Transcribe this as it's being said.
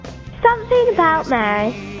Something about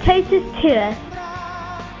Mary. Totus Tuus.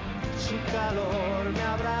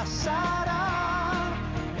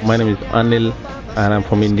 My name is Anil and I'm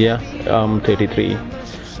from India. I'm 33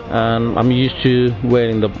 and I'm used to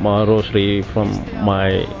wearing the rosary from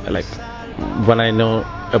my when I know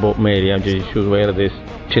about Mary. I just used to wear this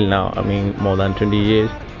till now. I mean more than 20 years.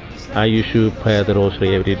 I used to pray the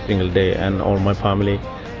rosary every single day, and all my family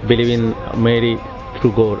believe in Mary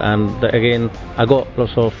through God. And again, I got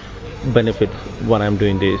lots of benefits when I'm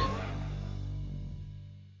doing this.